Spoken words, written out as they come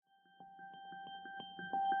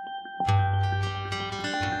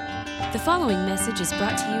The following message is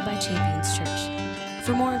brought to you by Champions Church.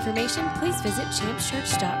 For more information, please visit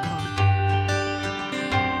championschurch.com.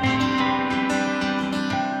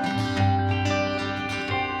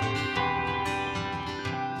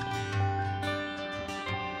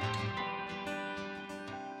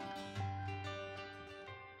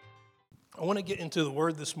 I want to get into the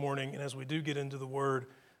Word this morning, and as we do get into the Word,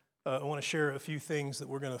 I want to share a few things that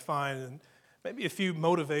we're going to find and maybe a few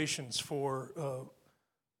motivations for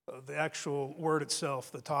the actual Word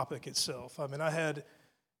itself, the topic itself. I mean, I had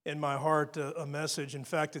in my heart a message. In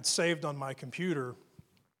fact, it's saved on my computer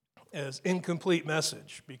as incomplete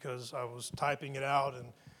message because I was typing it out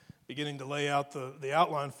and beginning to lay out the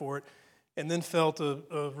outline for it, and then felt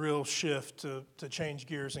a real shift to change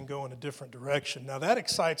gears and go in a different direction. Now, that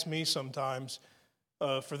excites me sometimes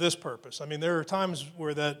for this purpose. I mean, there are times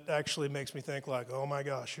where that actually makes me think like, oh my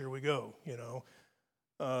gosh, here we go, you know.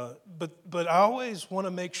 But I always want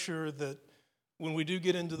to make sure that when we do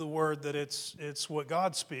get into the Word that it's what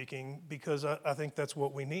God's speaking, because I think that's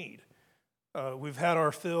what we need. We've had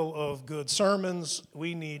our fill of good sermons.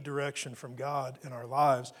 We need direction from God in our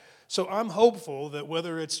lives. So I'm hopeful that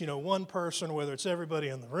whether it's one person, whether it's everybody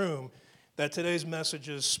in the room, that today's message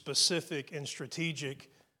is specific and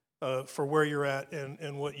strategic for where you're at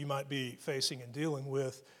and what you might be facing and dealing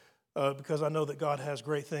with. Because I know that God has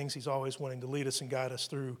great things. He's always wanting to lead us and guide us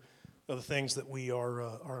through the things that we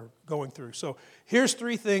are going through. So here's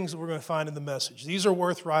 3 things that we're going to find in the message. These are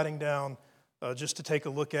worth writing down just to take a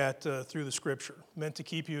look at through the Scripture, meant to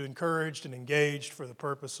keep you encouraged and engaged for the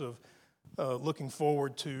purpose of looking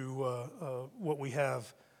forward to what we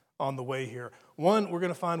have on the way here. One, we're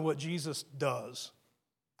going to find what Jesus does.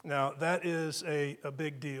 Now, that is a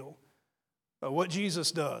big deal. What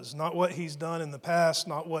Jesus does, not what he's done in the past,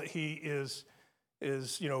 not what he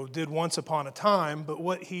did once upon a time, but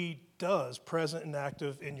what he does, present and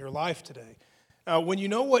active in your life today. Now, when you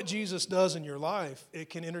know what Jesus does in your life,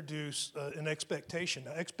 it can introduce an expectation.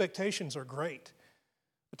 Now, expectations are great,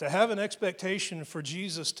 but to have an expectation for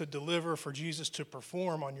Jesus to deliver, for Jesus to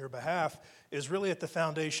perform on your behalf, is really at the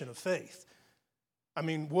foundation of faith. I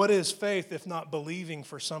mean, what is faith if not believing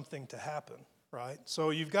for something to happen? Right?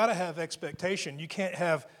 So you've got to have expectation. You can't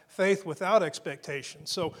have faith without expectation.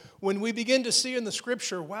 So when we begin to see in the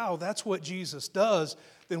Scripture, wow, that's what Jesus does,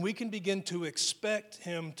 then we can begin to expect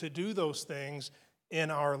him to do those things in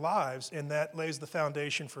our lives, and that lays the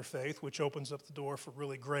foundation for faith, which opens up the door for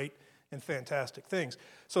really great and fantastic things.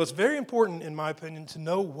 So it's very important, in my opinion, to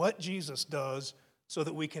know what Jesus does so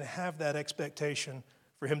that we can have that expectation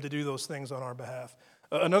for him to do those things on our behalf.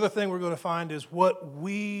 Another thing we're going to find is what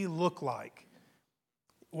we look like.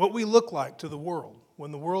 What we look like to the world.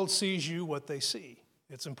 When the world sees you, what they see.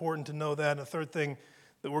 It's important to know that. And the third thing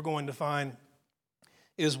that we're going to find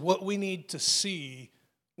is what we need to see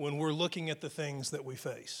when we're looking at the things that we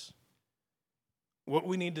face. What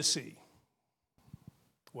we need to see.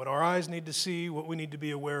 What our eyes need to see, what we need to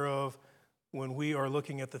be aware of when we are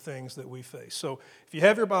looking at the things that we face. So if you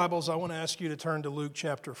have your Bibles, I want to ask you to turn to Luke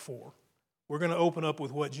chapter 4. We're going to open up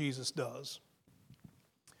with what Jesus does.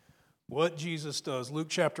 What Jesus does. Luke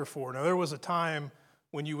chapter 4. Now, there was a time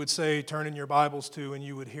when you would say, turn in your Bibles to, and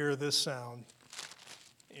you would hear this sound,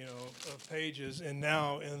 of pages. And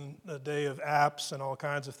now, in the day of apps and all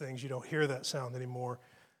kinds of things, you don't hear that sound anymore.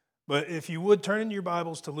 But if you would turn in your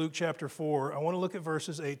Bibles to Luke chapter 4, I want to look at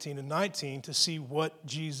verses 18 and 19 to see what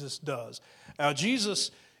Jesus does. Now,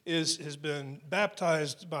 Jesus has been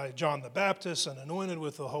baptized by John the Baptist and anointed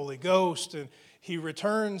with the Holy Ghost, and he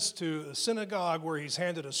returns to the synagogue where he's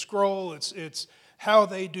handed a scroll. It's how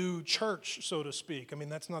they do church, so to speak. I mean,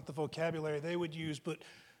 that's not the vocabulary they would use, but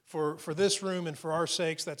for this room and for our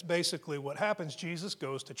sakes, that's basically what happens. Jesus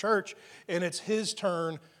goes to church, and it's his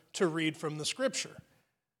turn to read from the Scripture.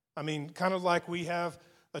 I mean, kind of like we have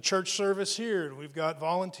a church service here. We've got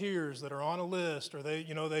volunteers that are on a list, or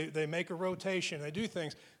they make a rotation. They do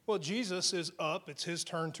things. Well, Jesus is up. It's his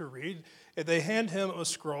turn to read. They hand him a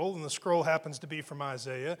scroll, and the scroll happens to be from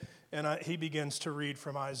Isaiah, and he begins to read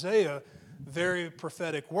from Isaiah very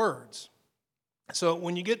prophetic words. So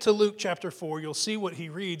when you get to Luke chapter 4, you'll see what he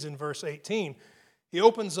reads in verse 18. He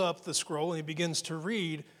opens up the scroll, and he begins to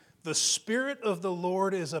read, "The Spirit of the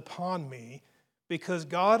Lord is upon me, because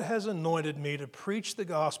God has anointed me to preach the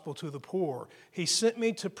gospel to the poor. He sent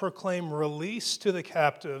me to proclaim release to the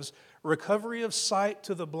captives, recovery of sight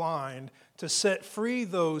to the blind, to set free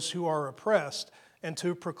those who are oppressed, and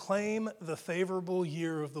to proclaim the favorable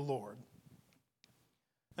year of the Lord."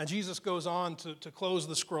 And Jesus goes on to close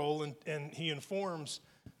the scroll, and he informs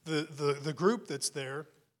the group that's there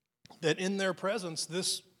that in their presence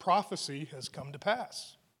this prophecy has come to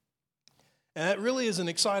pass. And that really is an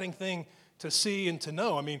exciting thing to see and to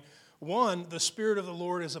know. I mean, one, the Spirit of the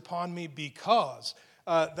Lord is upon me because.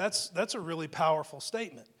 That's a really powerful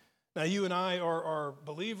statement. Now, you and I are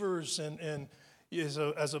believers, and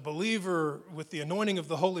as a believer with the anointing of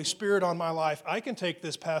the Holy Spirit on my life, I can take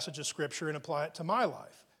this passage of Scripture and apply it to my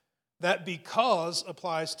life. That because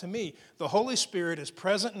applies to me. The Holy Spirit is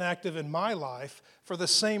present and active in my life for the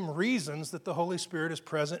same reasons that the Holy Spirit is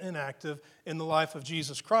present and active in the life of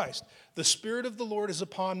Jesus Christ. The Spirit of the Lord is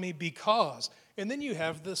upon me because, and then you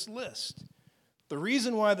have this list. The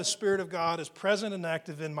reason why the Spirit of God is present and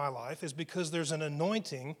active in my life is because there's an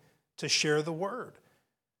anointing to share the word.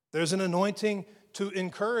 There's an anointing to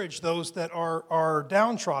encourage those that are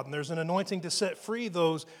downtrodden. There's an anointing to set free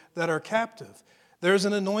those that are captive. There's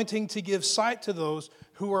an anointing to give sight to those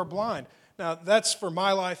who are blind. Now, that's for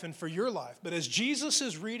my life and for your life. But as Jesus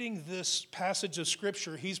is reading this passage of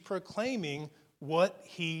Scripture, he's proclaiming what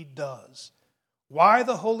he does, why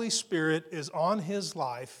the Holy Spirit is on his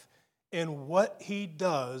life, and what he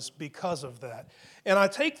does because of that. And I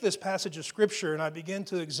take this passage of Scripture and I begin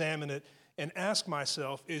to examine it and ask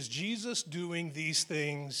myself, is Jesus doing these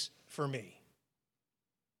things for me?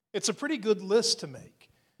 It's a pretty good list to make.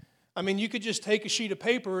 I mean, you could just take a sheet of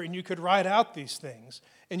paper and you could write out these things.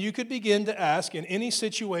 And you could begin to ask in any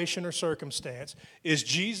situation or circumstance, is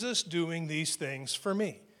Jesus doing these things for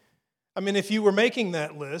me? I mean, if you were making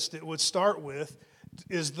that list, it would start with,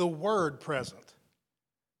 is the Word present?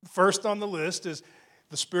 First on the list is,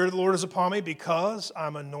 the Spirit of the Lord is upon me because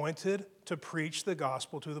I'm anointed to preach the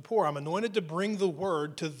gospel to the poor. I'm anointed to bring the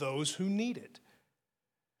Word to those who need it.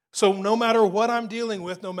 So no matter what I'm dealing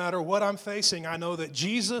with, no matter what I'm facing, I know that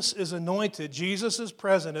Jesus is anointed, Jesus is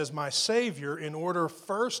present as my Savior in order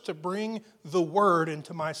first to bring the Word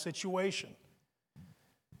into my situation.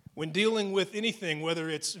 When dealing with anything, whether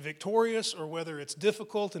it's victorious or whether it's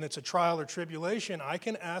difficult and it's a trial or tribulation, I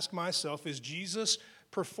can ask myself, is Jesus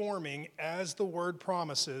performing as the Word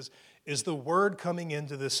promises? Is the Word coming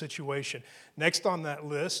into this situation? Next on that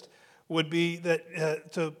list would be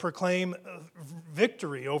that to proclaim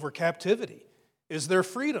victory over captivity. Is there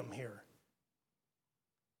freedom here?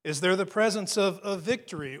 Is there the presence of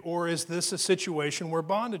victory, or is this a situation where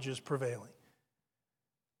bondage is prevailing?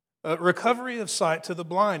 Recovery of sight to the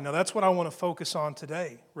blind. Now that's what I want to focus on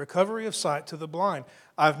today. Recovery of sight to the blind.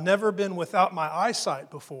 I've never been without my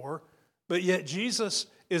eyesight before, but yet Jesus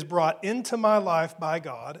is brought into my life by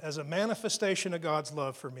God as a manifestation of God's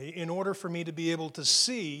love for me in order for me to be able to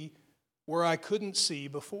see where I couldn't see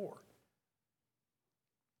before.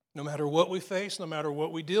 No matter what we face, no matter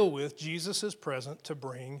what we deal with, Jesus is present to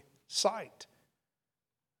bring sight.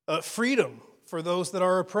 Freedom for those that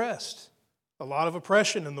are oppressed. A lot of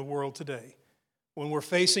oppression in the world today. When we're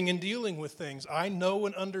facing and dealing with things, I know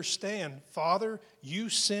and understand, Father, you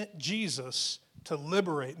sent Jesus to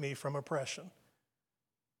liberate me from oppression.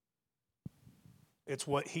 It's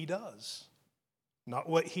what he does. Not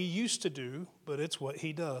what he used to do, but it's what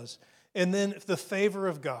he does. And then the favor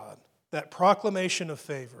of God, that proclamation of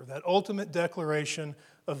favor, that ultimate declaration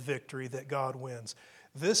of victory that God wins.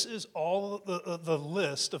 This is all the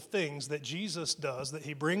list of things that Jesus does, that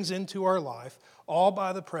he brings into our life, all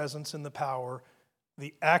by the presence and the power,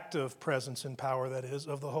 the active presence and power, that is,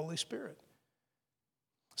 of the Holy Spirit.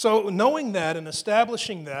 So knowing that and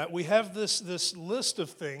establishing that, we have this list of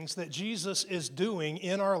things that Jesus is doing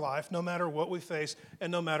in our life, no matter what we face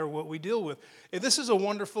and no matter what we deal with. This is a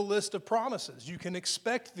wonderful list of promises. You can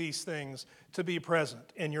expect these things to be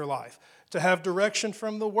present in your life, to have direction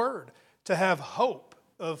from the Word, to have hope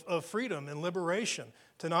of freedom and liberation,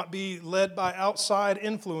 to not be led by outside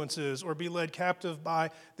influences or be led captive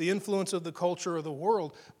by the influence of the culture of the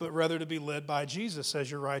world, but rather to be led by Jesus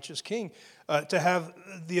as your righteous King, to have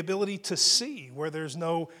the ability to see where there's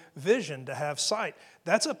no vision, to have sight.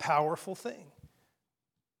 That's a powerful thing.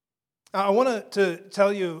 I want to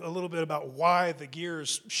tell you a little bit about why the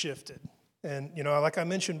gears shifted. And, like I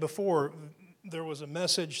mentioned before, there was a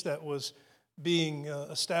message that was being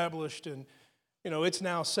established, and it's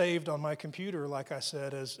now saved on my computer, like I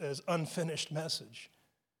said, as unfinished message.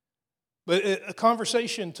 But a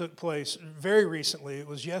conversation took place very recently. It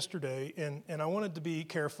was yesterday, and I wanted to be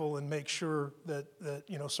careful and make sure that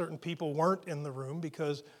certain people weren't in the room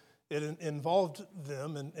because it involved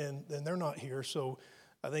them, and they're not here. So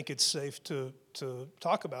I think it's safe to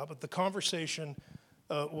talk about. But the conversation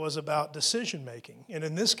was about decision making, and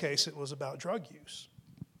in this case, it was about drug use.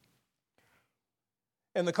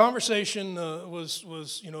 And the conversation was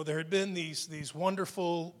there had been these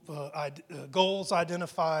wonderful goals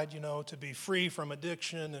identified, to be free from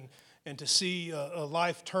addiction and to see a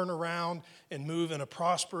life turn around and move in a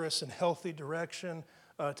prosperous and healthy direction,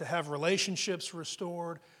 to have relationships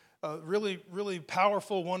restored, really, really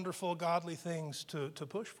powerful, wonderful, godly things to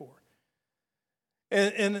push for.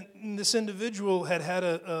 And this individual had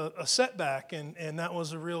a setback, and that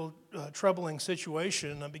was a real troubling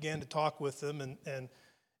situation. I began to talk with them, and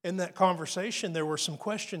in that conversation, there were some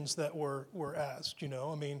questions that were asked.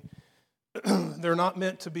 I mean, they're not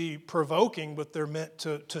meant to be provoking, but they're meant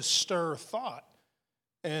to stir thought.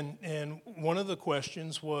 And one of the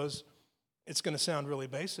questions was, it's going to sound really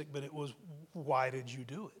basic, but it was, why did you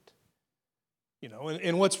do it?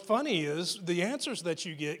 And what's funny is the answers that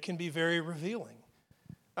you get can be very revealing.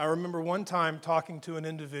 I remember one time talking to an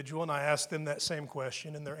individual, and I asked them that same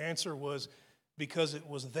question, and their answer was, because it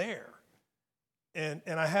was there. And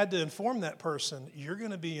I had to inform that person, you're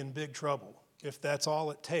going to be in big trouble if that's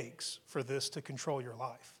all it takes for this to control your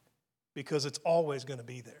life, because it's always going to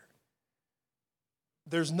be there.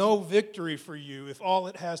 There's no victory for you if all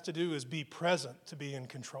it has to do is be present to be in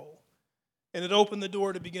control. And it opened the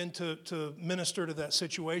door to begin to minister to that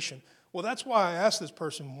situation. Well, that's why I asked this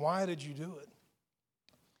person, why did you do it?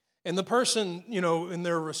 And the person, in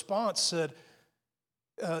their response said,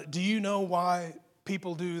 do you know why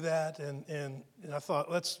people do that? And I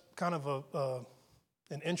thought, that's kind of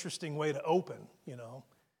an interesting way to open,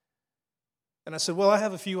 And I said, well, I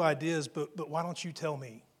have a few ideas, but why don't you tell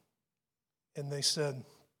me? And they said,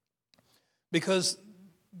 because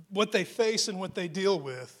what they face and what they deal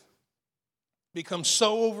with becomes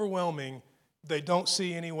so overwhelming, they don't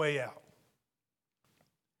see any way out.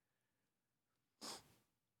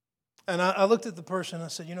 And I looked at the person and I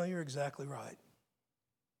said, you're exactly right.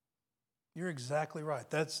 You're exactly right.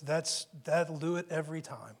 That'll do it every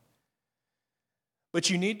time. But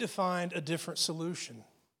you need to find a different solution,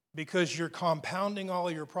 because you're compounding all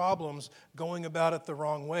of your problems, going about it the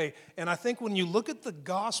wrong way. And I think when you look at the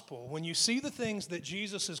gospel, when you see the things that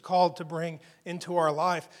Jesus is called to bring into our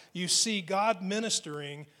life, you see God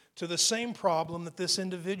ministering to the same problem that this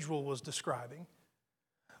individual was describing,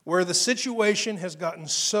 where the situation has gotten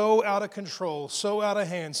so out of control, so out of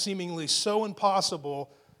hand, seemingly so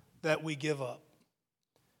impossible that we give up.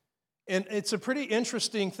 And it's a pretty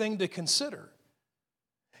interesting thing to consider.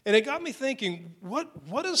 And it got me thinking,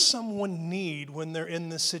 what does someone need when they're in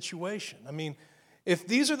this situation? I mean, if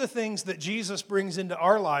these are the things that Jesus brings into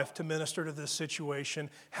our life to minister to this situation,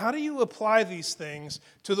 how do you apply these things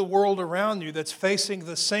to the world around you that's facing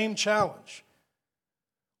the same challenge,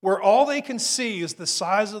 where all they can see is the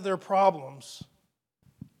size of their problems?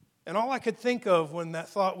 And all I could think of when that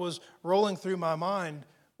thought was rolling through my mind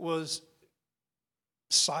was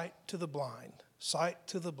sight to the blind, sight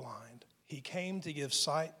to the blind. He came to give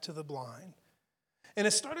sight to the blind. And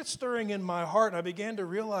it started stirring in my heart, and I began to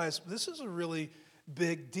realize this is a really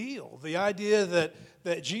big deal. The idea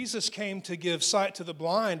that Jesus came to give sight to the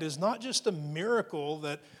blind is not just a miracle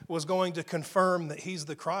that was going to confirm that he's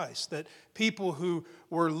the Christ, that people who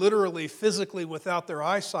were literally physically without their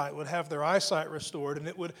eyesight would have their eyesight restored, and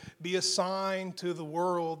it would be a sign to the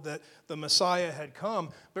world that the Messiah had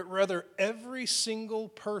come, but rather every single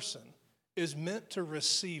person is meant to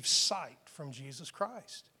receive sight from Jesus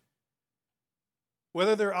Christ.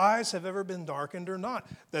 Whether their eyes have ever been darkened or not,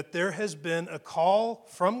 that there has been a call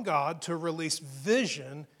from God to release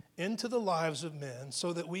vision into the lives of men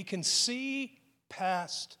so that we can see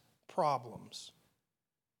past problems.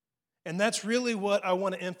 And that's really what I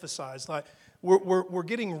want to emphasize. Like we're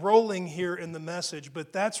getting rolling here in the message,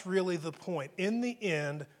 but that's really the point. In the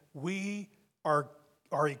end, we are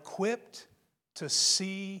equipped to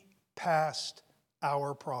see past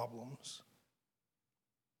our problems.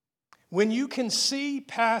 When you can see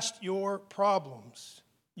past your problems,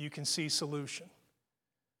 you can see solution.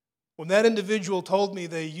 When that individual told me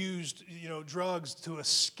they used, drugs to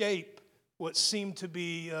escape what seemed to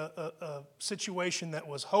be a situation that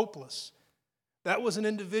was hopeless, that was an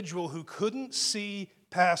individual who couldn't see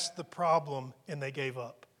past the problem and they gave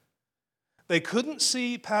up. They couldn't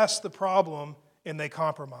see past the problem and they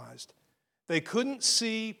compromised. They couldn't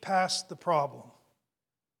see past the problem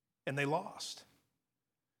and they lost.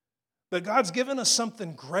 But God's given us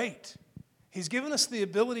something great. He's given us the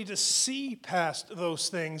ability to see past those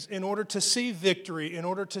things in order to see victory, in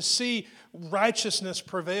order to see righteousness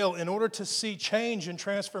prevail, in order to see change and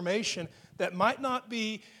transformation that might not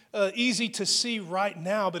be easy to see right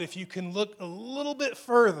now, but if you can look a little bit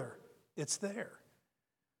further, it's there.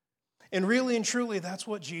 And really and truly, that's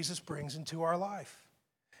what Jesus brings into our life.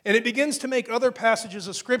 And it begins to make other passages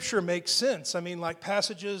of Scripture make sense. I mean, like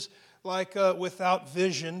passages like without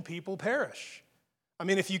vision, people perish. I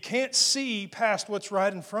mean, if you can't see past what's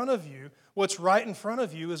right in front of you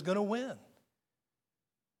is going to win.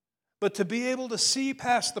 But to be able to see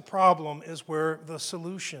past the problem is where the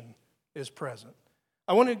solution is present.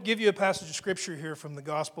 I want to give you a passage of Scripture here from the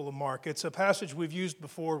Gospel of Mark. It's a passage we've used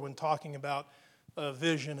before when talking about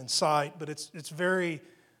vision and sight, but it's very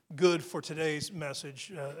good for today's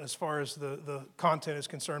message as far as the content is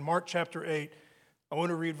concerned. Mark chapter 8, I want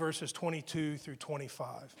to read verses 22 through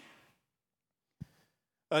 25.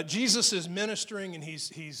 Jesus is ministering, and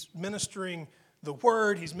he's ministering the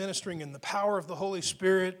Word. He's ministering in the power of the Holy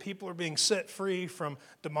Spirit. People are being set free from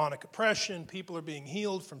demonic oppression. People are being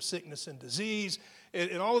healed from sickness and disease.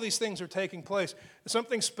 And all of these things are taking place.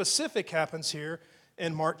 Something specific happens here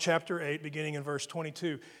in Mark chapter 8, beginning in verse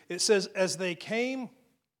 22. It says, "As they came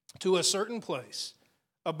to a certain place,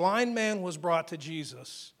 a blind man was brought to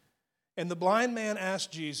Jesus, and the blind man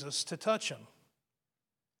asked Jesus to touch him.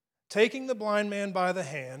 Taking the blind man by the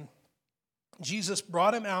hand, Jesus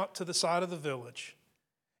brought him out to the side of the village,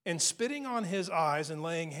 and spitting on his eyes and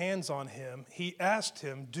laying hands on him, he asked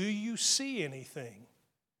him, 'Do you see anything?'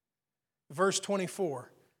 Verse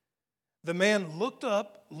 24, the man looked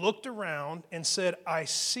up, looked around, and said, 'I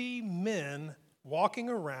see men walking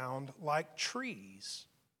around like trees.'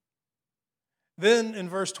 Then in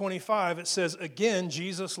verse 25, it says, again,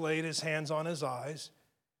 Jesus laid his hands on his eyes,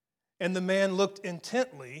 and the man looked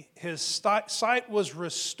intently. His sight was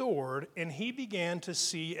restored, and he began to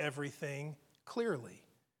see everything clearly."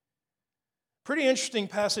 Pretty interesting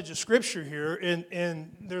passage of Scripture here,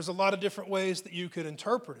 and there's a lot of different ways that you could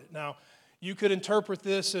interpret it. Now, you could interpret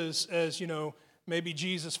this as maybe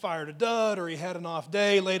Jesus fired a dud, or he had an off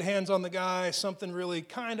day, laid hands on the guy, something really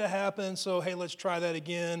kind of happened, so hey, let's try that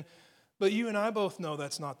again. But you and I both know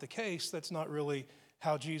that's not the case. That's not really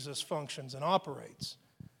how Jesus functions and operates.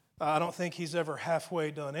 I don't think he's ever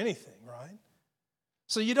halfway done anything, right?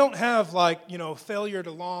 So you don't have failure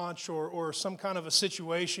to launch or some kind of a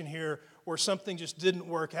situation here where something just didn't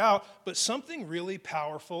work out, but something really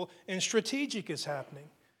powerful and strategic is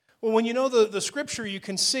happening. Well, when you know the Scripture, you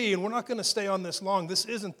can see, and we're not going to stay on this long. This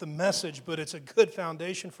isn't the message, but it's a good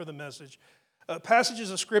foundation for the message.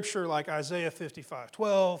 Passages of Scripture like Isaiah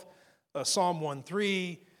 55:12, Psalm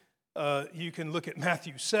 1:3, you can look at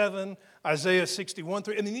Matthew 7, Isaiah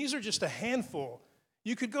 61:3. I mean, these are just a handful.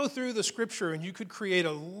 You could go through the Scripture and you could create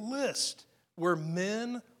a list where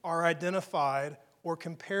men are identified or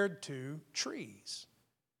compared to trees,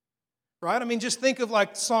 right? I mean, just think of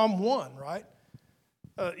like Psalm 1, right?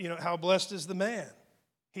 How blessed is the man.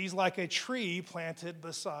 He's like a tree planted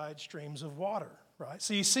beside streams of water, right?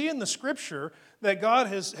 So you see in the Scripture that God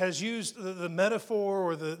has used the metaphor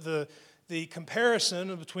or the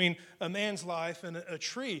comparison between a man's life and a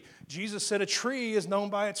tree. Jesus said a tree is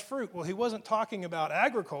known by its fruit. Well, he wasn't talking about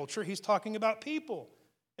agriculture. He's talking about people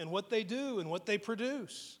and what they do and what they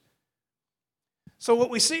produce. So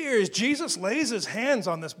what we see here is Jesus lays his hands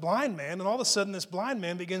on this blind man, and all of a sudden this blind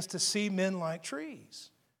man begins to see men like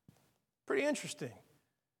trees. Pretty interesting.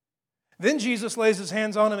 Then Jesus lays his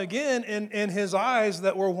hands on him again, and his eyes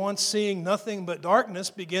that were once seeing nothing but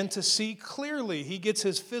darkness begin to see clearly. He gets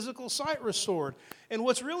his physical sight restored. And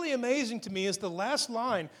what's really amazing to me is the last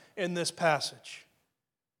line in this passage.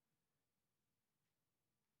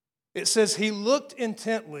 It says, he looked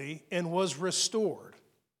intently and was restored.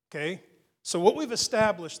 Okay? So what we've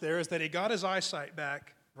established there is that he got his eyesight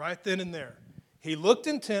back right then and there. He looked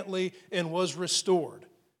intently and was restored.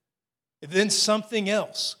 Then something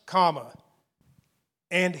else, comma,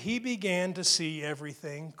 and he began to see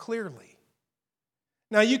everything clearly.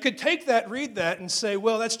 Now you could take that, read that, and say,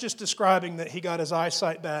 well, that's just describing that he got his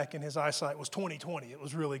eyesight back and his eyesight was 20/20. It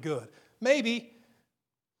was really good. Maybe.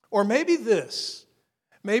 Or maybe this.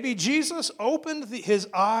 Maybe Jesus opened his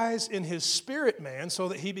eyes in his spirit man so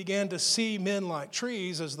that he began to see men like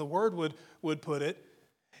trees, as the word would put it.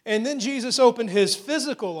 And then Jesus opened his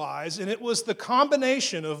physical eyes, and it was the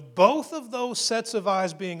combination of both of those sets of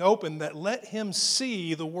eyes being opened that let him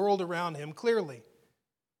see the world around him clearly.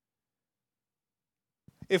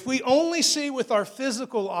 If we only see with our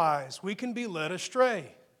physical eyes, we can be led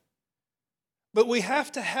astray. But we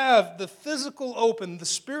have to have the physical open, the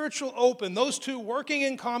spiritual open, those two working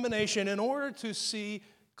in combination in order to see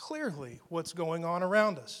clearly what's going on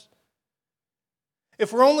around us.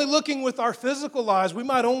 If we're only looking with our physical eyes, we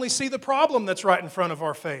might only see the problem that's right in front of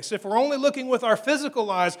our face. If we're only looking with our physical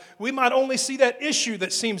eyes, we might only see that issue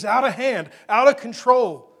that seems out of hand, out of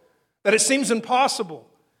control, that it seems impossible.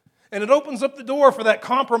 And it opens up the door for that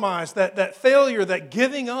compromise, that failure, that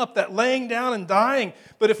giving up, that laying down and dying.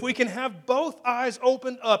 But if we can have both eyes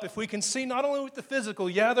opened up, if we can see not only with the physical,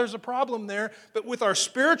 yeah, there's a problem there, but with our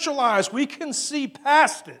spiritual eyes, we can see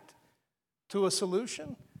past it to a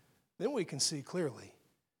solution, then we can see clearly.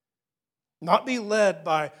 Not be led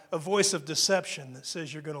by a voice of deception that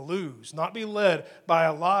says you're going to lose. Not be led by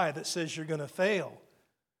a lie that says you're going to fail.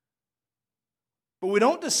 But we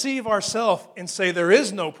don't deceive ourselves and say there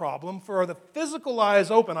is no problem, for the physical eye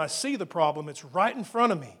is open. I see the problem. It's right in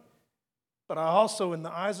front of me. But I also, in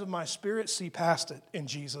the eyes of my spirit, see past it, and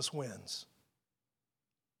Jesus wins.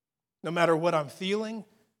 No matter what I'm feeling,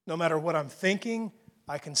 no matter what I'm thinking,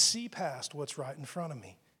 I can see past what's right in front of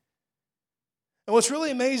me. And what's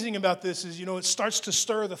really amazing about this is, it starts to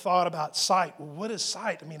stir the thought about sight. Well, what is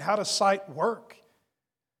sight? How does sight work?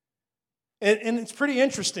 And it's pretty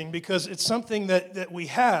interesting because it's something that we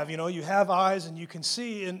have. You have eyes and you can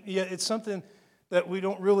see, and yet it's something that we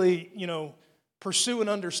don't really, pursue an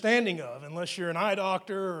understanding of unless you're an eye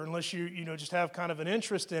doctor or unless you just have kind of an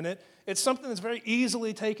interest in it. It's something that's very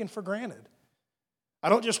easily taken for granted. I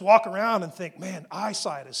don't just walk around and think, man,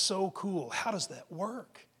 eyesight is so cool. How does that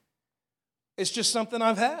work? It's just something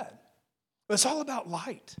I've had. But it's all about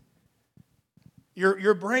light.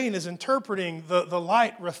 Your brain is interpreting the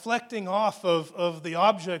light reflecting off of the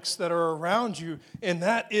objects that are around you, and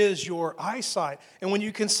that is your eyesight. And when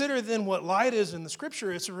you consider then what light is in the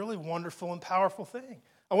Scripture, it's a really wonderful and powerful thing.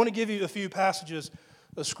 I want to give you a few passages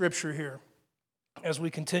of Scripture here as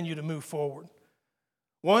we continue to move forward.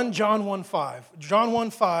 John 1:5. John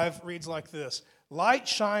 1:5 reads like this: light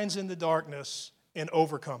shines in the darkness and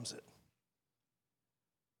overcomes it.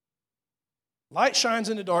 Light shines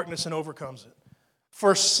in the darkness and overcomes it.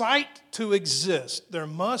 For sight to exist, there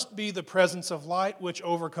must be the presence of light which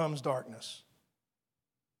overcomes darkness.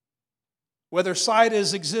 Whether sight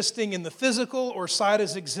is existing in the physical or sight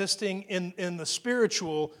is existing in the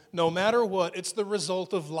spiritual, no matter what, it's the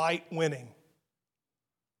result of light winning.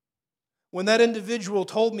 When that individual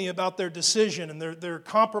told me about their decision and their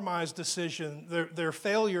compromised decision, their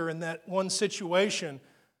failure in that one situation,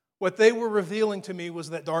 what they were revealing to me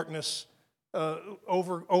was that darkness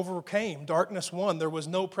overcame. Darkness won. There was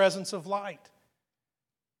no presence of light.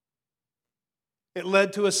 It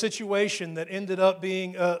led to a situation that ended up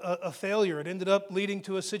being a failure. It ended up leading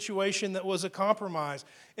to a situation that was a compromise.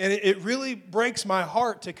 And it really breaks my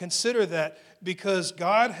heart to consider that, because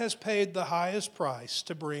God has paid the highest price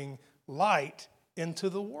to bring light into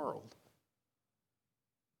the world.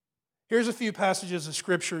 Here's a few passages of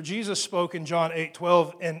Scripture. Jesus spoke in John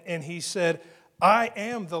 8:12, and he said, I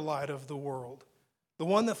am the light of the world. The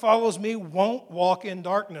one that follows me won't walk in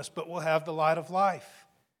darkness, but will have the light of life.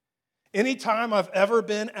 Anytime I've ever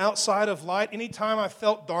been outside of light, anytime I've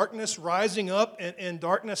felt darkness rising up and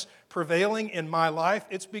darkness prevailing in my life,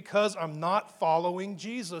 it's because I'm not following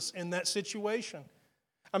Jesus in that situation.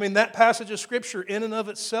 That passage of Scripture in and of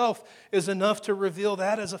itself is enough to reveal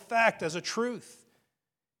that as a fact, as a truth.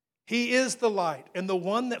 He is the light, and the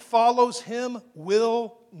one that follows him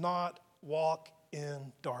will not walk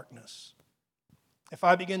in darkness. If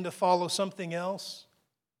I begin to follow something else,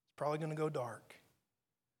 it's probably going to go dark.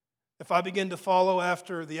 If I begin to follow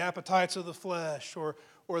after the appetites of the flesh or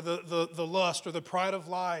the lust or the pride of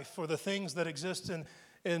life or the things that exist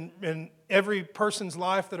in every person's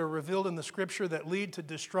life that are revealed in the Scripture that lead to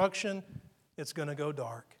destruction, it's going to go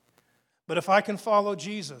dark. But if I can follow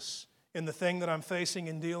Jesus in the thing that I'm facing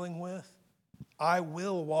and dealing with, I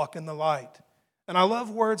will walk in the light. And I love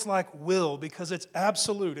words like will, because it's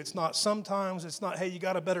absolute. It's not sometimes. It's not, hey, you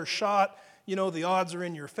got a better shot. The odds are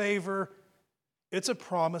in your favor. It's a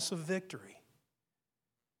promise of victory.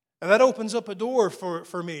 And that opens up a door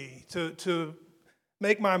for me to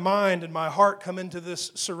make my mind and my heart come into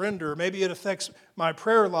this surrender. Maybe it affects my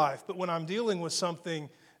prayer life, but when I'm dealing with something,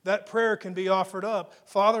 that prayer can be offered up.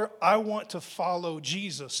 Father, I want to follow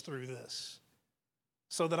Jesus through this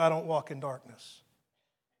so that I don't walk in darkness.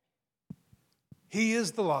 He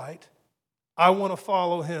is the light. I want to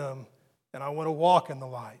follow him, and I want to walk in the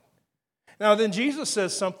light. Now then, Jesus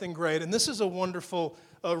says something great, and this is a wonderful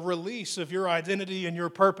release of your identity and your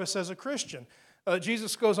purpose as a Christian.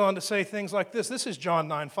 Jesus goes on to say things like this. This is John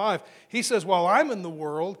 9:5. He says, while I'm in the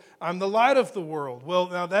world, I'm the light of the world. Well,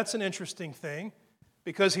 now that's an interesting thing,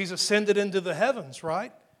 because he's ascended into the heavens,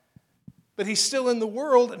 right? But he's still in the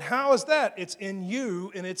world, and how is that? It's in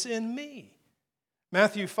you and it's in me.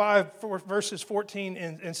 Matthew 5, verses 14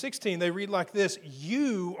 and 16, they read like this: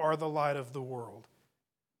 you are the light of the world.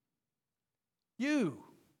 You.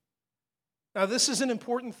 Now, this is an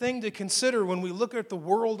important thing to consider when we look at the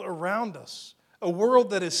world around us. A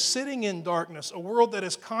world that is sitting in darkness, a world that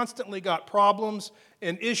has constantly got problems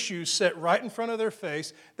and issues set right in front of their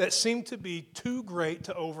face that seem to be too great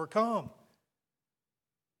to overcome.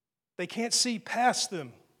 They can't see past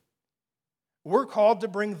them. We're called to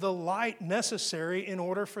bring the light necessary in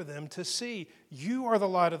order for them to see. You are the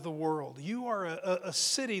light of the world. You are a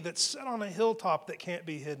city that's set on a hilltop that can't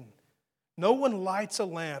be hidden. No one lights a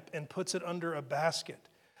lamp and puts it under a basket,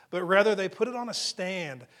 but rather they put it on a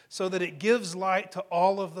stand so that it gives light to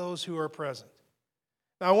all of those who are present.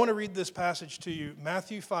 Now I want to read this passage to you,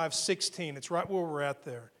 Matthew 5:16. It's right where we're at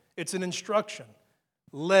there. It's an instruction.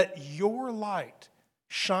 Let your light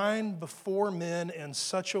shine before men in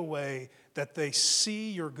such a way that they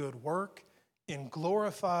see your good work and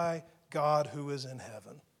glorify God who is in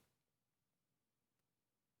heaven.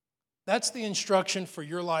 That's the instruction for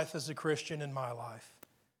your life as a Christian in my life.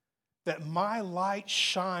 That my light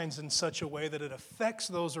shines in such a way that it affects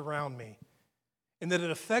those around me. And that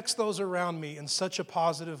it affects those around me in such a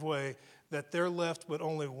positive way that they're left with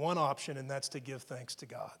only one option, and that's to give thanks to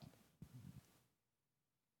God.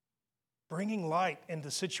 Bringing light into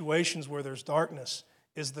situations where there's darkness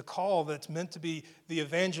is the call that's meant to be the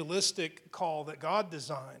evangelistic call that God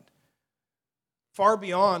designed. Far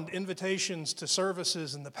beyond invitations to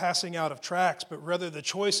services and the passing out of tracts, but rather the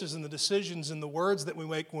choices and the decisions and the words that we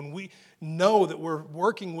make when we know that we're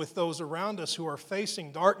working with those around us who are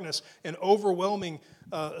facing darkness and overwhelming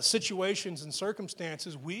situations and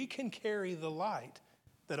circumstances, we can carry the light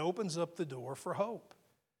that opens up the door for hope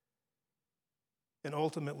and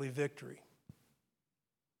ultimately victory.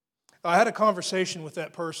 I had a conversation with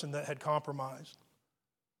that person that had compromised.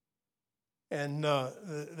 And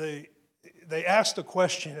they asked a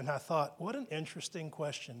question, and I thought, what an interesting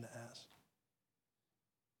question to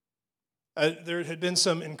ask. There had been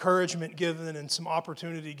some encouragement given and some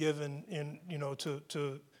opportunity given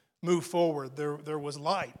to move forward. There was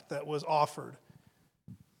light that was offered,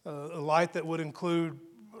 a light that would include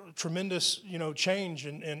tremendous change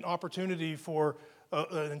and opportunity for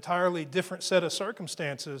an entirely different set of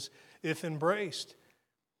circumstances if embraced.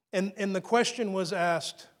 And the question was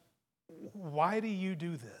asked, why do you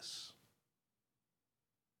do this?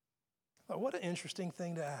 What an interesting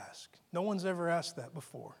thing to ask. No one's ever asked that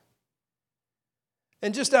before.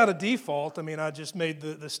 And just out of default, I just made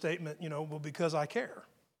the statement, well, because I care.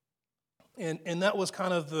 And that was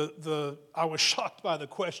kind of I was shocked by the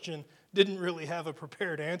question, didn't really have a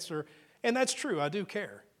prepared answer. And that's true, I do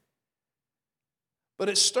care. But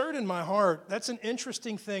it stirred in my heart, that's an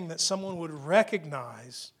interesting thing that someone would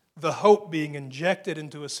recognize the hope being injected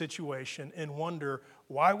into a situation and wonder,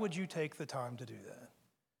 why would you take the time to do that?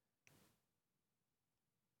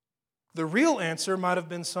 The real answer might have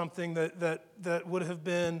been something that would have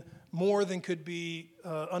been more than could be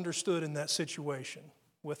understood in that situation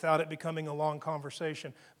without it becoming a long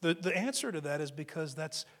conversation. The answer to that is because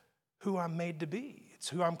that's who I'm made to be. It's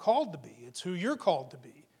who I'm called to be. It's who you're called to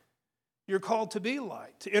be. You're called to be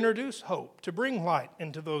light, to introduce hope, to bring light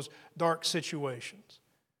into those dark situations.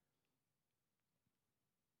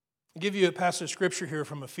 I'll give you a passage of scripture here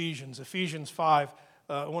from Ephesians. Ephesians 5,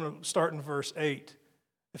 I want to start in verse 8.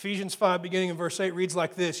 Ephesians 5, beginning in verse 8, reads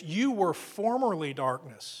like this: You were formerly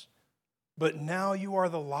darkness, but now you are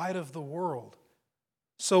the light of the world.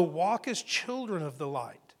 So walk as children of the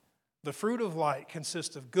light. The fruit of light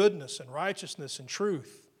consists of goodness and righteousness and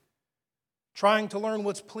truth, trying to learn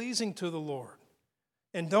what's pleasing to the Lord.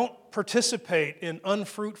 And don't participate in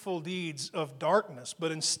unfruitful deeds of darkness,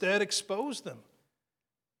 but instead expose them.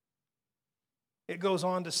 It goes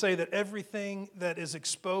on to say that everything that is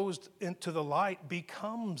exposed into the light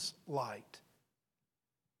becomes light.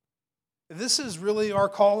 This is really our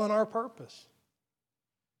call and our purpose.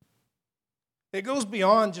 It goes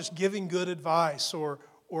beyond just giving good advice or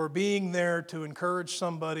being there to encourage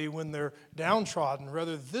somebody when they're downtrodden.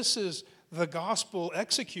 Rather, this is the gospel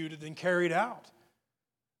executed and carried out.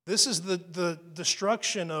 This is the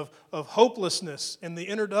destruction of hopelessness and the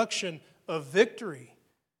introduction of victory.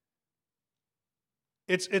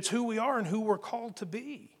 It's who we are and who we're called to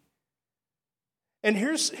be. And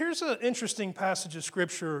here's an interesting passage of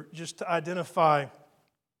Scripture just to identify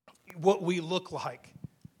what we look like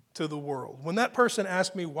to the world. When that person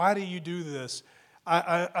asked me, why do you do this?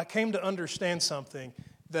 I came to understand something,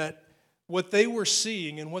 that what they were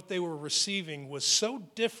seeing and what they were receiving was so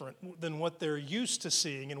different than what they're used to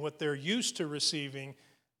seeing and what they're used to receiving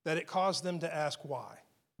that it caused them to ask why.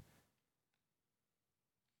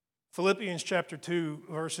 Philippians chapter 2,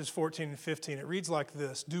 verses 14 and 15, it reads like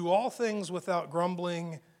this: Do all things without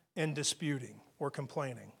grumbling and disputing or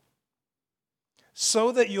complaining,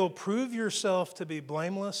 so that you'll prove yourself to be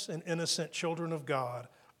blameless and innocent children of God,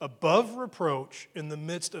 above reproach in the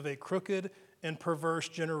midst of a crooked and perverse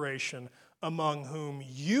generation, among whom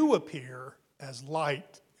you appear as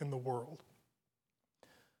light in the world.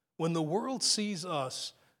 When the world sees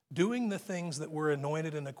us doing the things that we're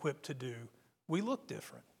anointed and equipped to do, we look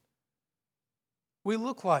different. We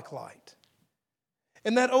look like light.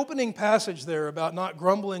 And that opening passage there about not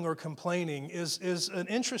grumbling or complaining is an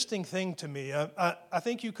interesting thing to me. I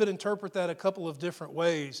think you could interpret that a couple of different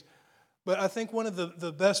ways, but I think one of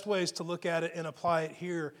the best ways to look at it and apply it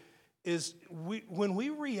here is when we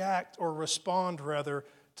react or respond, rather,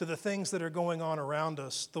 to the things that are going on around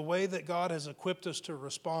us, the way that God has equipped us to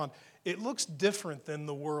respond, it looks different than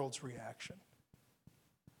the world's reaction.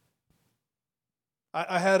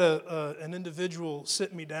 I had an individual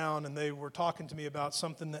sit me down, and they were talking to me about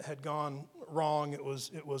something that had gone wrong. It was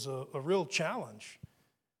a real challenge.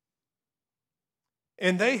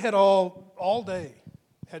 And they had all day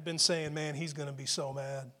had been saying, man, he's going to be so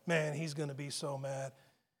mad. Man, he's going to be so mad.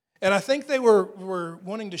 And I think they were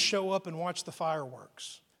wanting to show up and watch the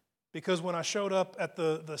fireworks. Because when I showed up at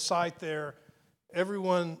the site there,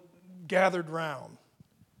 everyone gathered round.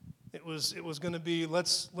 It was going to be,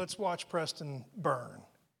 let's watch Preston burn.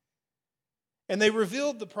 And they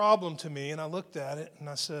revealed the problem to me, and I looked at it, and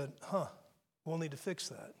I said, we'll need to fix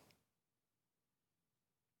that.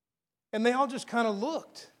 And they all just kind of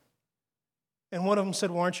looked. And one of them said,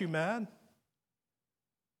 well, aren't you mad?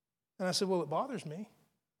 And I said, well, it bothers me,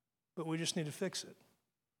 but we just need to fix it.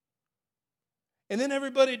 And then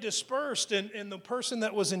everybody dispersed, and the person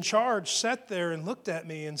that was in charge sat there and looked at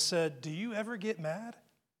me and said, do you ever get mad?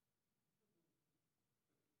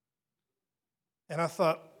 And I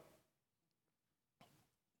thought,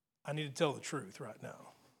 I need to tell the truth right now.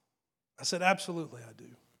 I said, absolutely I do.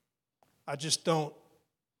 I just don't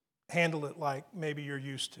handle it like maybe you're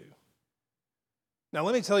used to. Now,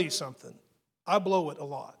 let me tell you something. I blow it a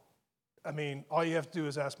lot. I mean, all you have to do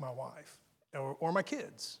is ask my wife or my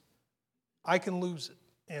kids. I can lose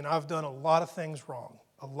it. And I've done a lot of things wrong,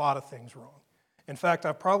 In fact,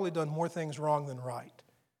 I've probably done more things wrong than right.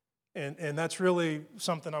 And that's really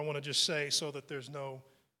something I want to just say so that there's no,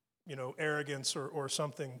 arrogance or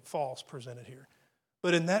something false presented here.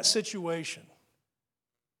 But in that situation,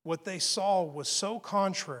 what they saw was so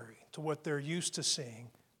contrary to what they're used to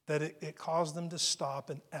seeing that it caused them to stop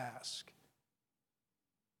and ask.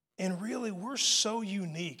 And really, we're so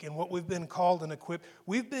unique in what we've been called and equipped.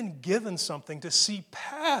 We've been given something to see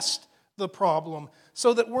past the problem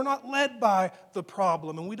so that we're not led by the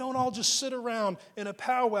problem. And we don't all just sit around in a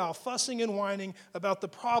powwow fussing and whining about the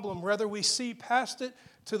problem. Rather, we see past it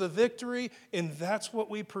to the victory, and that's what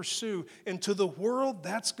we pursue. And to the world,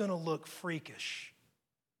 that's going to look freakish.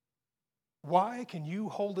 Why can you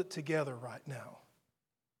hold it together right now?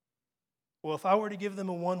 Well, if I were to give them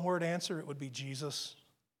a one-word answer, it would be Jesus.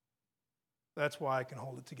 That's why I can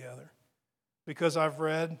hold it together. Because I've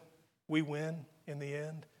read, we win in the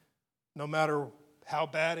end. No matter how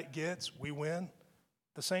bad it gets, we win.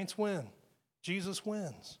 The saints win. Jesus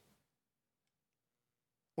wins.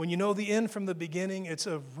 When you know the end from the beginning, it's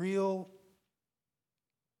a real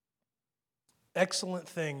excellent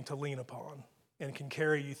thing to lean upon and can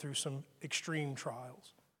carry you through some extreme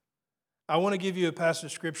trials. I want to give you a passage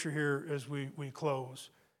of scripture here as we close.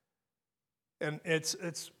 And it's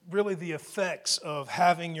really the effects of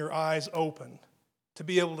having your eyes open to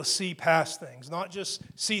be able to see past things. Not just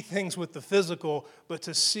see things with the physical, but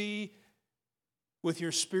to see with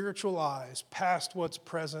your spiritual eyes past what's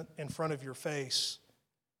present in front of your face.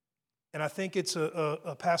 And I think it's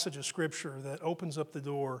a passage of scripture that opens up the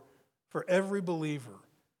door for every believer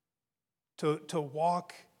to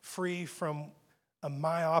walk free from a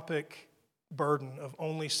myopic burden of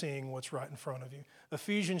only seeing what's right in front of you.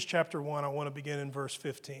 Ephesians chapter 1, I want to begin in verse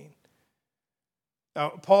 15. Now,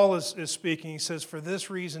 Paul is speaking. He says, for this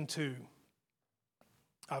reason too,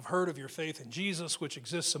 I've heard of your faith in Jesus, which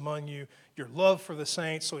exists among you, your love for the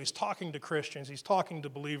saints. So he's talking to Christians. He's talking to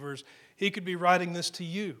believers. He could be writing this to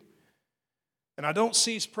you. And I don't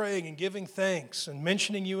cease praying and giving thanks and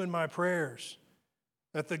mentioning you in my prayers,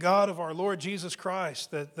 that the God of our Lord Jesus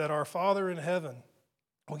Christ, that our Father in heaven,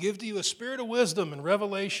 will give to you a spirit of wisdom and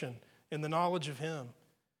revelation in the knowledge of him.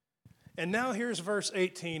 And now here's verse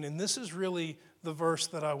 18, and this is really the verse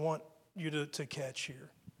that I want you to catch here.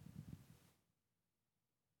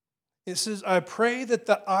 It says, I pray that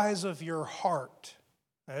the eyes of your heart,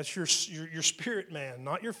 that's your spirit man,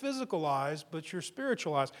 not your physical eyes, but your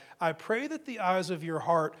spiritual eyes. I pray that the eyes of your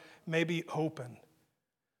heart may be open,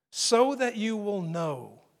 so that you will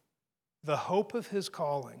know the hope of his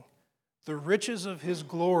calling, the riches of his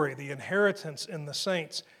glory, the inheritance in the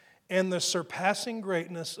saints, and the surpassing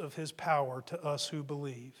greatness of his power to us who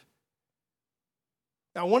believe.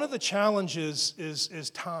 Now, one of the challenges is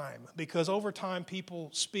time, because over time people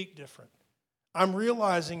speak different. I'm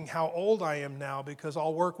realizing how old I am now because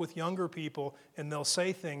I'll work with younger people and they'll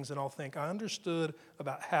say things and I'll think, I understood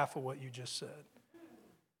about half of what you just said.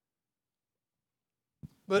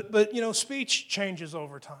 But speech changes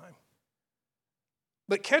over time.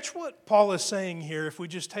 But catch what Paul is saying here if we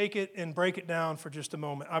just take it and break it down for just a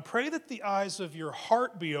moment. I pray that the eyes of your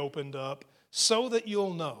heart be opened up so that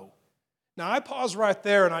you'll know. Now, I pause right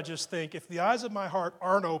there and I just think, if the eyes of my heart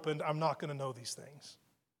aren't opened, I'm not going to know these things.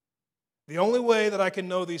 The only way that I can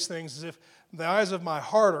know these things is if the eyes of my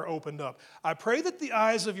heart are opened up. I pray that the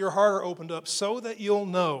eyes of your heart are opened up so that you'll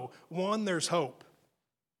know, one, there's hope.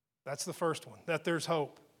 That's the first one, that there's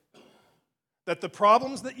hope. That the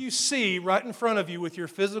problems that you see right in front of you with your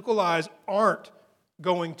physical eyes aren't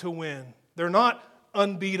going to win. They're not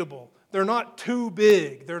unbeatable. They're not too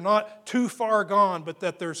big. They're not too far gone, but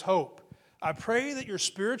that there's hope. I pray that your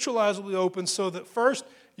spiritual eyes will be open so that first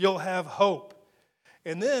you'll have hope.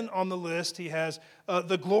 And then on the list he has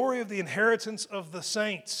the glory of the inheritance of the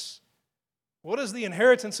saints. What is the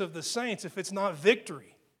inheritance of the saints if it's not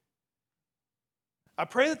victory? I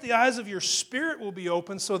pray that the eyes of your spirit will be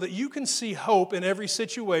open so that you can see hope in every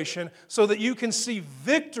situation, so that you can see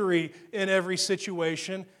victory in every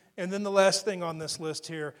situation. And then the last thing on this list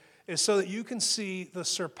here is so that you can see the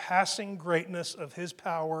surpassing greatness of His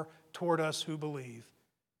power toward us who believe.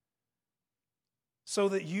 So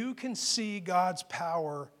that you can see God's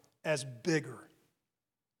power as bigger.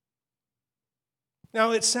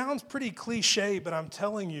 Now, it sounds pretty cliche, but I'm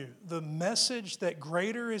telling you, the message that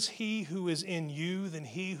greater is He who is in you than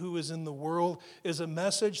he who is in the world is a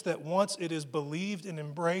message that once it is believed and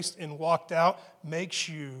embraced and walked out, makes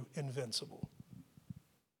you invincible.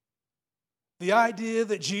 The idea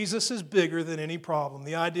that Jesus is bigger than any problem,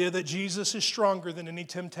 the idea that Jesus is stronger than any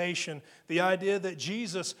temptation, the idea that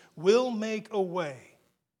Jesus will make a way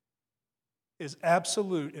is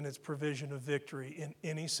absolute in its provision of victory in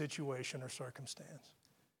any situation or circumstance.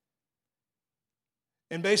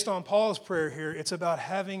 And based on Paul's prayer here, it's about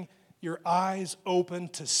having your eyes open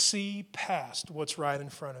to see past what's right in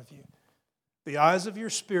front of you. The eyes of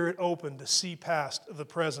your spirit open to see past the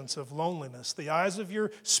presence of loneliness. The eyes of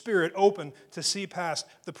your spirit open to see past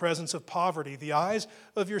the presence of poverty. The eyes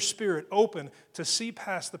of your spirit open to see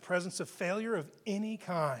past the presence of failure of any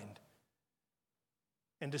kind.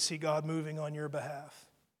 And to see God moving on your behalf.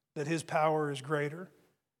 That His power is greater.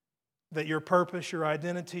 That your purpose, your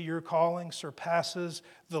identity, your calling surpasses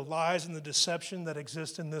the lies and the deception that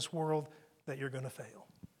exist in this world, that you're going to fail.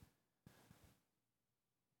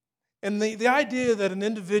 And the idea that an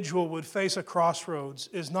individual would face a crossroads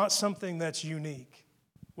is not something that's unique.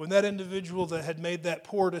 When that individual that had made that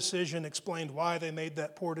poor decision explained why they made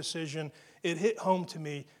that poor decision, it hit home to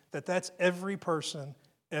me that that's every person,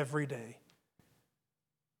 every day.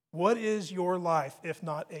 What is your life if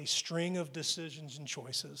not a string of decisions and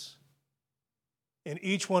choices? And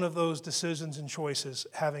each one of those decisions and choices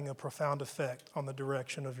having a profound effect on the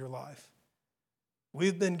direction of your life.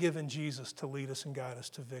 We've been given Jesus to lead us and guide us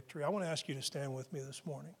to victory. I want to ask you to stand with me this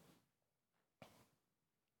morning.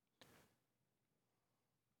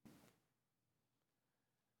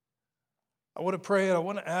 I want to pray and I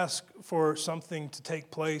want to ask for something to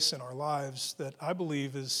take place in our lives that I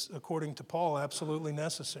believe is, according to Paul, absolutely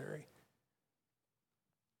necessary.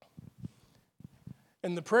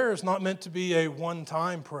 And the prayer is not meant to be a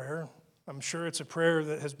one-time prayer. I'm sure it's a prayer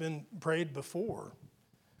that has been prayed before.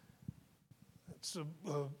 It's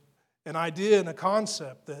an idea and a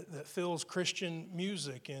concept that fills Christian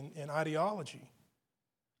music and ideology.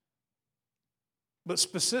 But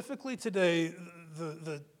specifically today,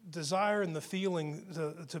 the desire and the feeling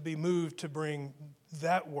to be moved to bring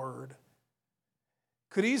that word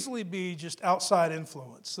could easily be just outside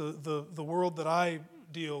influence, the world that I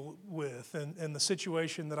deal with and the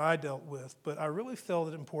situation that I dealt with. But I really felt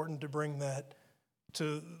it important to bring that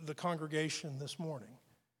to the congregation this morning.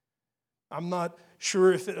 I'm not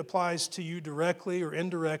sure if it applies to you directly or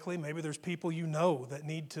indirectly. Maybe there's people you know that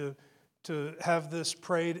need to have this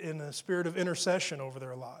prayed in a spirit of intercession over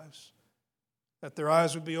their lives. That their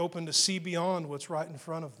eyes would be open to see beyond what's right in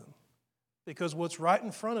front of them. Because what's right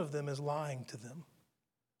in front of them is lying to them.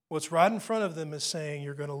 What's right in front of them is saying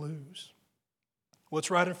you're going to lose. What's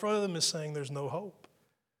right in front of them is saying there's no hope.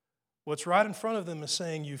 What's right in front of them is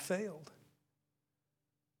saying you failed.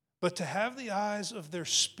 But to have the eyes of their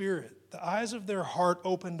spirit, the eyes of their heart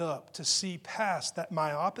opened up to see past that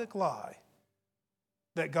myopic lie,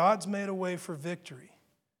 that God's made a way for victory,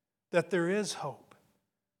 that there is hope,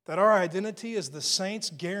 that our identity as the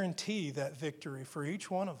saints guarantee that victory for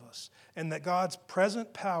each one of us, and that God's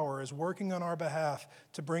present power is working on our behalf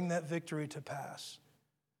to bring that victory to pass.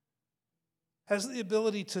 has the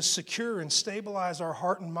ability to secure and stabilize our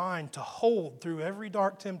heart and mind, to hold through every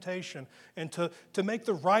dark temptation, and to make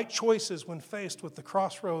the right choices when faced with the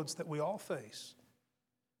crossroads that we all face.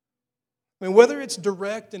 I mean, whether it's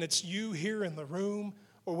direct and it's you here in the room,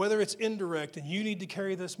 or whether it's indirect and you need to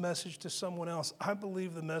carry this message to someone else, I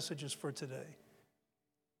believe the message is for today.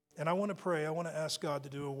 And I want to pray, I want to ask God to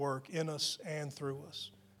do a work in us and through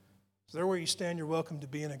us. So there where you stand, you're welcome to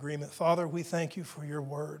be in agreement. Father, we thank you for your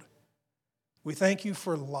word. We thank you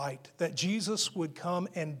for light, that Jesus would come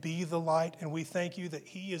and be the light, and we thank you that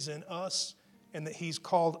he is in us and that he's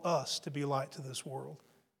called us to be light to this world.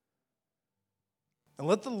 And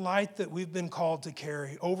let the light that we've been called to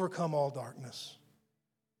carry overcome all darkness.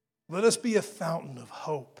 Let us be a fountain of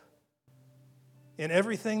hope. In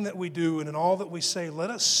everything that we do and in all that we say,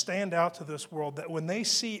 let us stand out to this world, that when they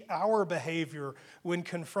see our behavior, when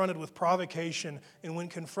confronted with provocation and when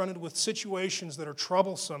confronted with situations that are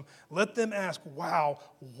troublesome, let them ask, wow,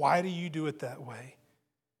 why do you do it that way?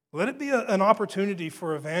 Let it be an opportunity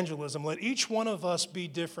for evangelism. Let each one of us be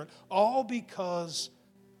different, all because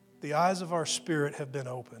the eyes of our spirit have been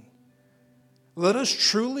opened. Let us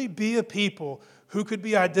truly be a people who could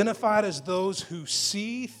be identified as those who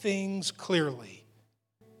see things clearly.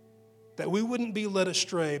 That we wouldn't be led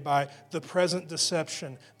astray by the present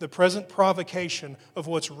deception, the present provocation of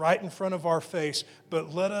what's right in front of our face,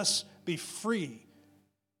 but let us be free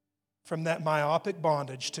from that myopic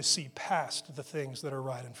bondage to see past the things that are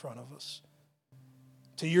right in front of us.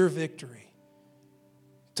 To your victory,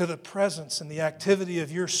 to the presence and the activity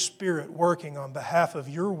of your Spirit working on behalf of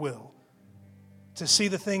your will, to see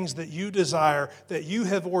the things that you desire, that you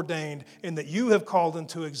have ordained, and that you have called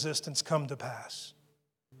into existence come to pass.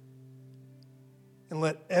 And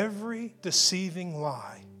let every deceiving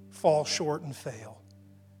lie fall short and fail.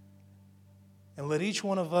 And let each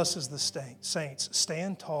one of us as the saints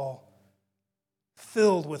stand tall,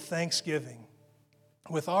 filled with thanksgiving,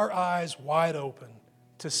 with our eyes wide open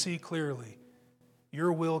to see clearly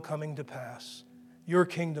your will coming to pass, your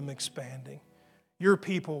kingdom expanding, your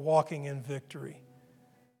people walking in victory,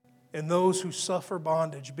 and those who suffer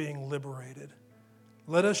bondage being liberated.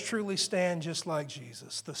 Let us truly stand just like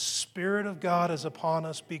Jesus. The Spirit of God is upon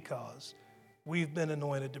us because we've been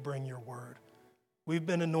anointed to bring your word. We've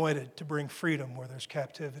been anointed to bring freedom where there's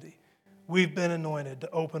captivity. We've been anointed to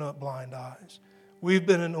open up blind eyes. We've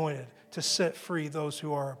been anointed to set free those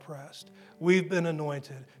who are oppressed. We've been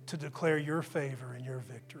anointed to declare your favor and your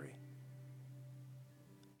victory.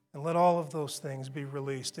 And let all of those things be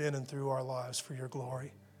released in and through our lives for your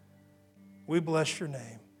glory. We bless your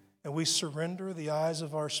name. And we surrender the eyes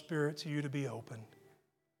of our spirit to you to be open,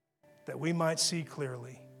 that we might see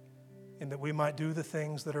clearly and that we might do the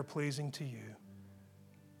things that are pleasing to you.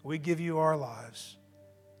 We give you our lives,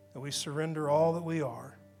 and we surrender all that we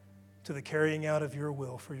are to the carrying out of your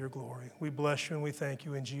will for your glory. We bless you and we thank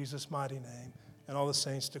you in Jesus' mighty name. And all the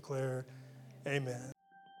saints declare, amen.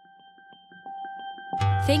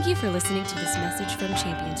 Thank you for listening to this message from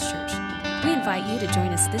Champions Church. We invite you to join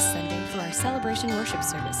us this Sunday for our celebration worship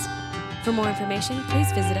service. For more information,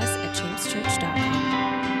 please visit us at championschurch.com.